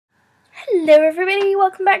Hello everybody,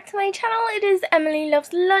 welcome back to my channel. It is Emily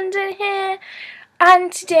Loves London here,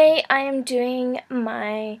 and today I am doing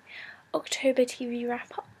my October TV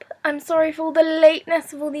wrap up. I'm sorry for all the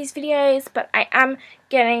lateness of all these videos, but I am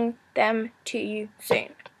getting them to you soon.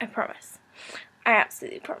 I promise. I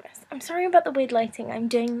absolutely promise. I'm sorry about the weird lighting. I'm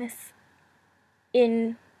doing this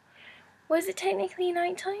in... was it technically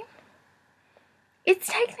nighttime? It's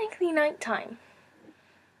technically nighttime.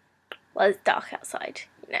 Well, it's dark outside,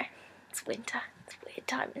 you know. It's winter. It's weird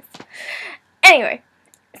times. Anyway,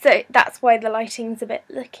 so that's why the lighting's a bit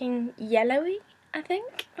looking yellowy, I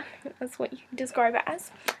think. That's what you can describe it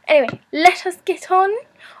as. Anyway, let us get on.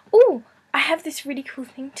 Oh, I have this really cool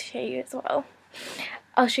thing to show you as well.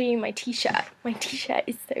 I'll show you my t-shirt. My t-shirt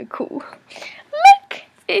is so cool. Look!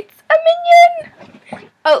 It's a minion!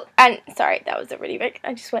 Oh, and sorry, that was a really big...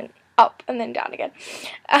 I just went up and then down again.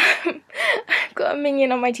 I've got a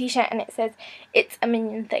minion on my t-shirt and it says, "It's a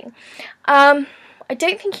minion thing." I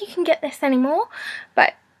don't think you can get this anymore,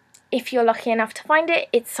 but if you're lucky enough to find it,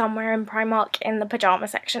 it's somewhere in Primark in the pyjama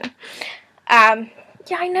section. Yeah,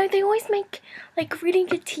 I know they always make like really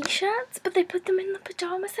good t-shirts, but they put them in the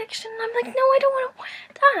pyjama section. And I'm like, no, I don't want to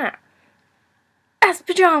wear that as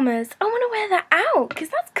pyjamas. I want to wear that out because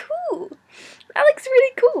that's cool. That looks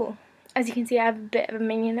really cool. As you can see, I have a bit of a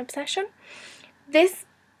minion obsession. This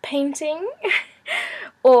painting,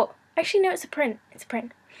 or actually no, it's a print. It's a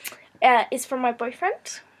print. It's from my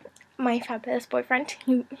boyfriend, my fabulous boyfriend.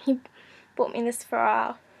 He bought me this for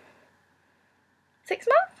our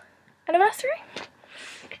 6-month anniversary.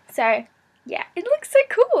 So yeah, it looks so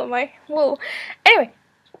cool on my wall. Anyway,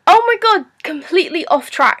 oh my god, completely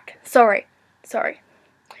off track. Sorry.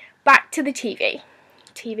 Back to the TV.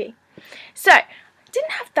 So,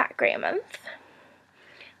 didn't have that great a month,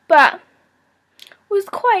 but was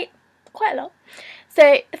quite a lot.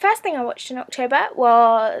 So the first thing I watched in October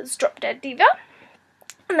was Drop Dead Diva,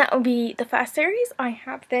 and that will be the first series. I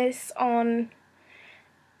have this on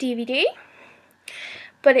DVD,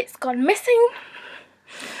 but it's gone missing.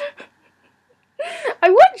 I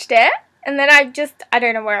watched it, and then I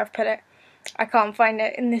don't know where I've put it. I can't find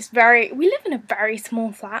it in this we live in a very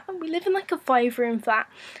small flat. We live in like a 5-room flat,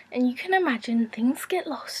 and you can imagine things get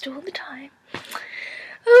lost all the time.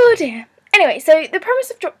 Oh dear. Anyway, so the premise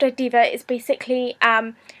of Drop Dead Diva is basically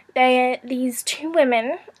they're these two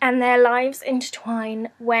women, and their lives intertwine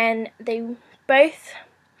when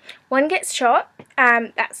one gets shot,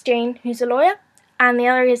 that's Jane, who's a lawyer, and the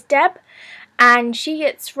other is Deb, and she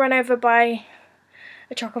gets run over by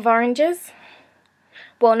a truck of oranges.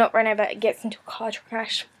 Well, not run over, it gets into a car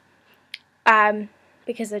crash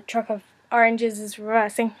because a truck of oranges is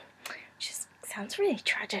reversing, which sounds really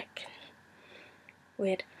tragic and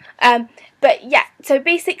weird. But yeah, so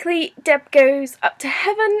basically Deb goes up to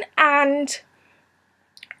heaven and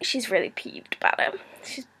she's really peeved about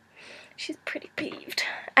it. She's pretty peeved,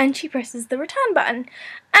 and she presses the return button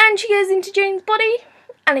and she goes into Jane's body,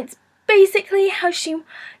 and it's basically how she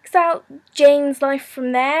works out Jane's life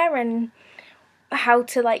from there and how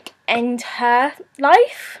to like end her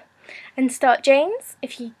life and start Jane's,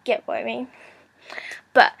 if you get what I mean.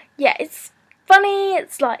 But yeah, it's funny,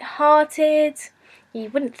 it's light-hearted. You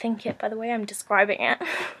wouldn't think it by the way I'm describing it.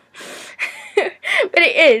 But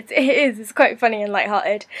it is, it's quite funny and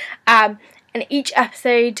light-hearted. And each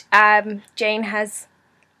episode Jane has,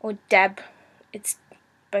 or Deb, it's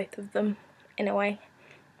both of them in a way.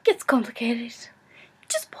 It gets complicated.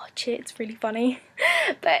 Just watch it, it's really funny.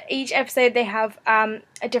 But each episode they have a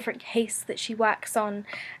different case that she works on,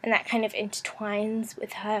 and that kind of intertwines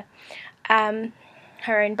with her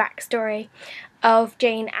her own backstory of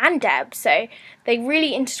Jane and Deb. So they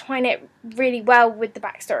really intertwine it really well with the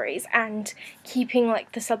backstories, and keeping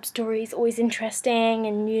like the sub-stories always interesting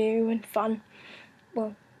and new and fun.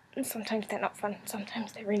 Well, sometimes they're not fun,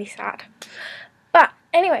 sometimes they're really sad. But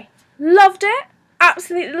anyway, loved it.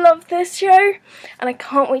 Absolutely love this show, and I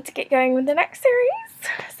can't wait to get going with the next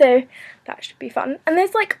series, so that should be fun. And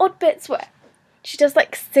there's like odd bits where she does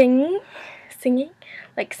like singing,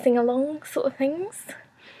 like sing-along sort of things.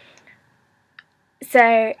 So,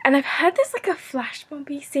 and I've heard there's like a flash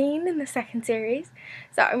mobby scene in the second series,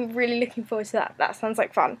 so I'm really looking forward to that. That sounds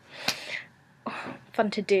like fun. Oh,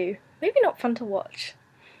 fun to do, maybe not fun to watch,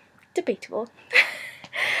 debatable.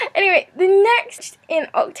 Anyway, the next in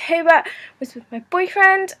October was with my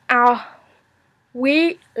boyfriend.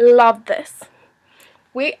 We love this.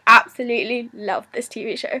 We absolutely love this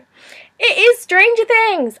TV show. It is Stranger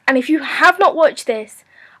Things, and if you have not watched this,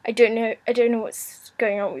 I don't know what's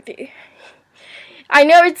going on with you. I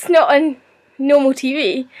know it's not a normal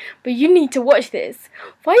TV, but you need to watch this.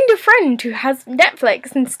 Find a friend who has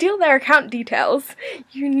Netflix and steal their account details.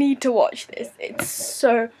 You need to watch this. It's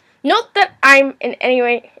so... Not that I'm in any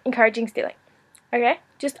way encouraging stealing. Okay?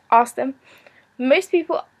 Just ask them. Most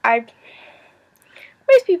people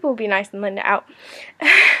will be nice and lend it out.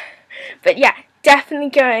 But yeah, definitely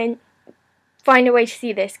go and find a way to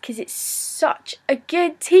see this, because it's such a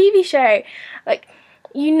good TV show. Like,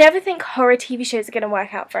 you never think horror TV shows are going to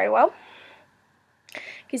work out very well,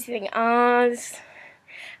 because you think,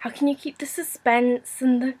 how can you keep the suspense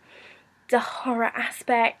and the horror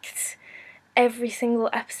aspect every single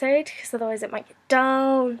episode, because otherwise it might get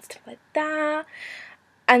dull and stuff like that,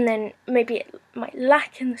 and then maybe it might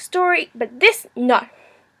lack in the story. But this, no.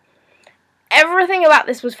 Everything about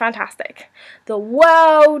this was fantastic. The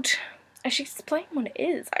world... I should explain what it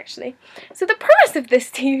is, actually. So the premise of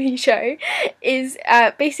this TV show is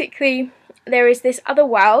basically there is this other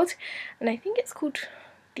world, and I think it's called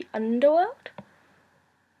the Underworld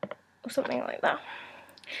or something like that.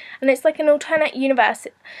 And it's like an alternate universe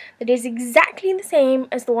that is exactly the same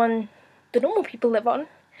as the one the normal people live on,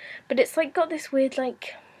 but it's like got this weird,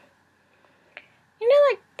 like, you know,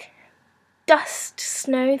 like dust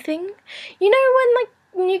snow thing. You know when like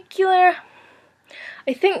nuclear...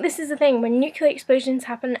 I think this is the thing, when nuclear explosions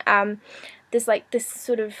happen, there's like this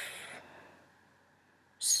sort of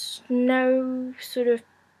snow sort of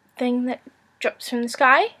thing that drops from the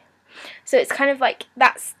sky. So it's kind of like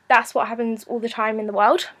that's what happens all the time in the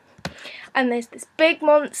world. And there's this big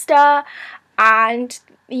monster, and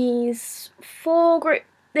these four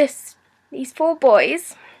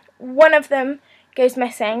boys, one of them goes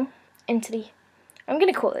missing into the... I'm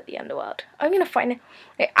going to call it the Underworld. I'm going to find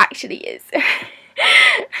it actually is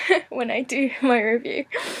when I do my review.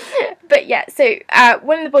 But yeah, so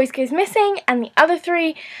one of the boys goes missing, and the other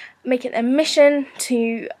three make it their mission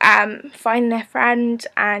to find their friend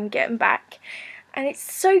and get him back. And it's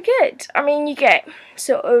so good. I mean, you get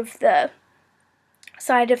sort of the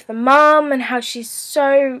side of the mum and how she's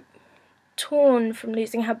so torn from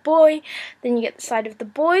losing her boy. Then you get the side of the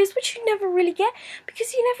boys, which you never really get,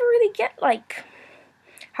 because you never really get like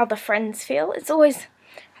how the friends feel. It's always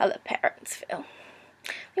how the parents feel.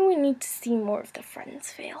 I think we need to see more of the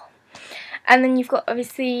friends feel. And then you've got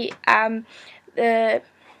obviously the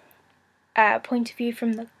point of view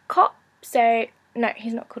from the cop. So no,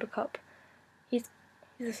 he's not called a cop. He's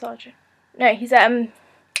a sergeant. No, he's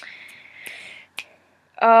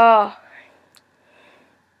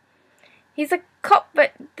he's a cop,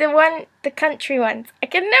 but the country ones. I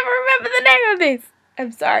can never remember the name of these.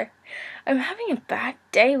 I'm sorry. I'm having a bad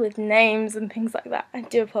day with names and things like that. I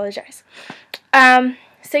do apologise.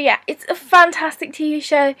 So yeah, it's a fantastic TV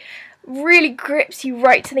show. Really grips you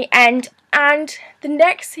right to the end. And the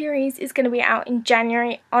next series is going to be out in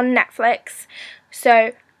January on Netflix.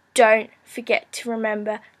 So don't forget to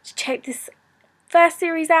remember to check this first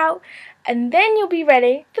series out. And then you'll be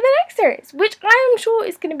ready for the next series, which I am sure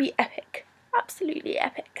is going to be epic. Absolutely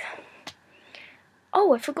epic.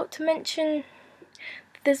 Oh, I forgot to mention...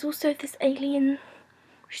 There's also this alien,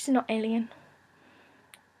 she's not alien,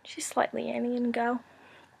 she's slightly alien girl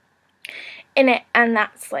in it, and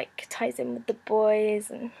that's like ties in with the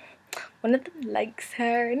boys, and one of them likes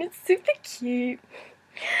her, and it's super cute,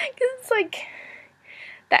 because it's like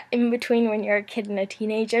that in between when you're a kid and a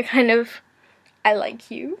teenager kind of, I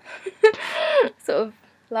like you, sort of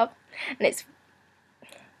love, and it's,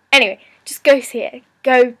 anyway, just go see it,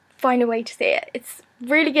 go find a way to see it. It's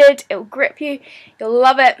really good. It'll grip you. You'll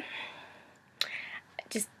love it.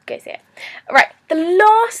 Just go see it. Right, the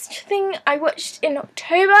last thing I watched in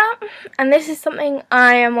October, and this is something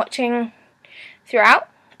I am watching throughout,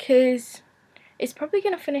 because it's probably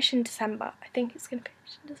going to finish in December. I think it's going to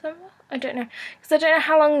finish in December. I don't know, because I don't know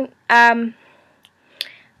how long,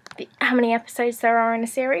 how many episodes there are in a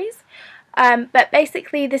series. But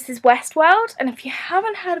basically, this is Westworld, and if you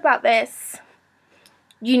haven't heard about this,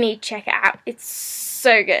 you need to check it out. It's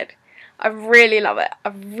so good. I really love it.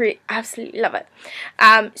 I absolutely love it.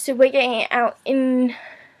 So we're getting it out in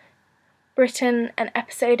Britain an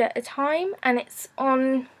episode at a time, and it's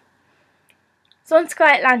on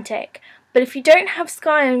Sky Atlantic. But if you don't have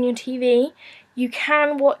Sky on your TV, you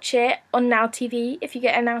can watch it on Now TV if you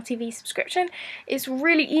get a Now TV subscription. It's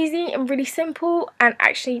really easy and really simple, and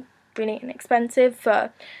actually really inexpensive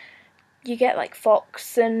for... You get like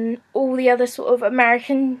Fox and all the other sort of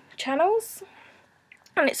American channels,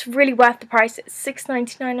 and it's really worth the price. It's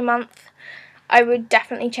 $6.99 a month. I would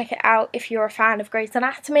definitely check it out if you're a fan of Grey's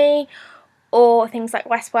Anatomy or things like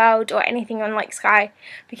Westworld or anything on like Sky,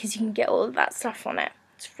 because you can get all of that stuff on it.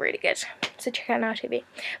 It's really good. So check out Now TV.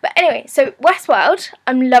 But anyway, so Westworld,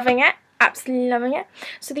 I'm loving it. absolutely loving it.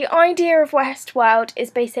 So the idea of Westworld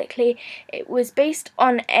is basically, it was based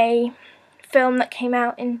on a film that came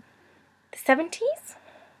out in the 70s,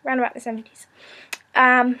 around about the 70s.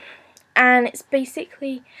 And it's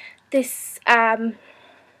basically this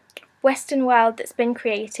Western world that's been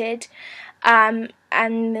created, and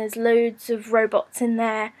there's loads of robots in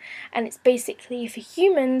there, and it's basically for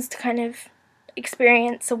humans to kind of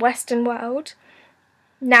experience a Western world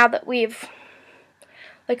now that we've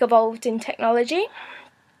like evolved in technology,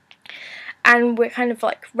 and we're kind of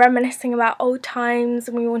like reminiscing about old times,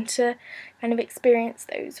 and we want to kind of experience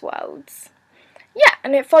those worlds. Yeah,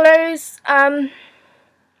 and it follows a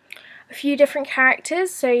few different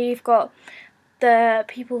characters. So you've got the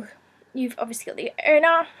people, you've obviously got the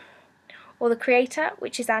owner or the creator,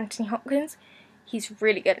 which is Anthony Hopkins. He's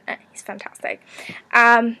really good at it, he's fantastic.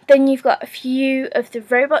 Then you've got a few of the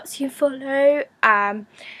robots you follow.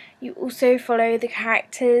 You also follow the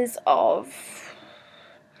characters of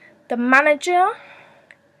the manager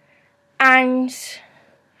and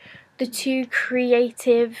the two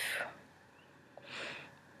creative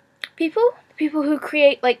people. The people who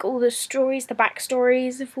create like all the stories, the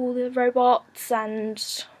backstories of all the robots,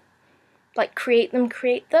 and like create them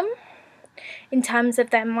in terms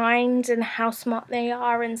of their mind and how smart they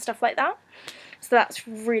are and stuff like that. So that's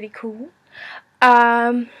really cool.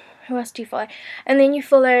 Who else do you follow? And then you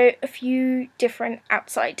follow a few different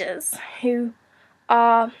outsiders who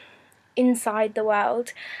are inside the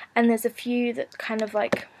world, and there's a few that kind of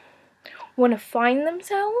like want to find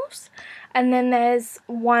themselves, and then there's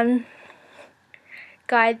one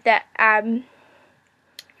guy that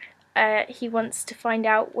he wants to find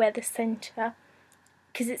out where the center,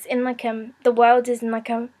 because it's in like the world is in like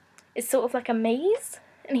it's sort of like a maze,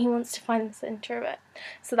 and he wants to find the center of it.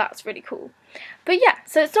 So that's really cool. But yeah,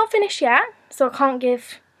 so it's not finished yet, so I can't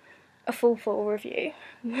give a full review.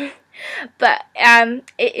 But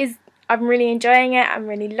it is, I'm really enjoying it, I'm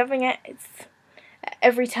really loving it. It's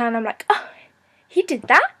every turn I'm like, oh, he did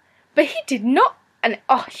that, but he did not, and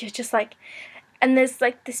oh, you're just like, and there's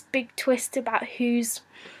like this big twist about who's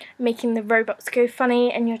making the robots go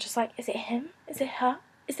funny, and you're just like, is it him? Is it her?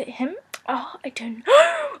 Is it him? Oh, I don't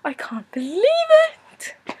know. I can't believe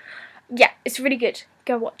it. Yeah, it's really good.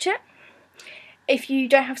 Go watch it. If you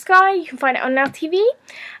don't have Sky, you can find it on Now TV.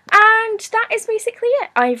 And that is basically it.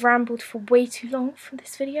 I've rambled for way too long for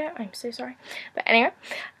this video. I'm so sorry. But anyway,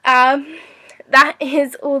 that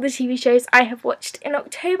is all the TV shows I have watched in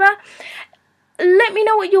October. Let me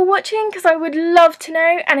know what you're watching, because I would love to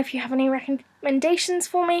know. And if you have any recommendations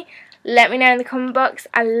for me, let me know in the comment box.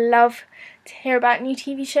 I love to hear about new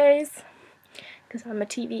TV shows, because I'm a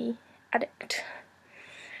TV addict.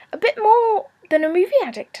 A bit more than a movie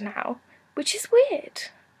addict now, which is weird.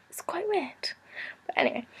 It's quite weird. But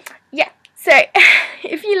anyway, yeah. So,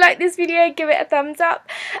 if you like this video, give it a thumbs up.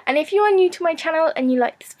 And if you are new to my channel and you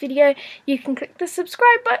like this video, you can click the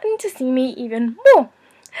subscribe button to see me even more.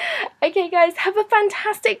 Okay guys, have a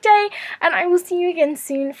fantastic day, and I will see you again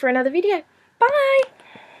soon for another video. Bye!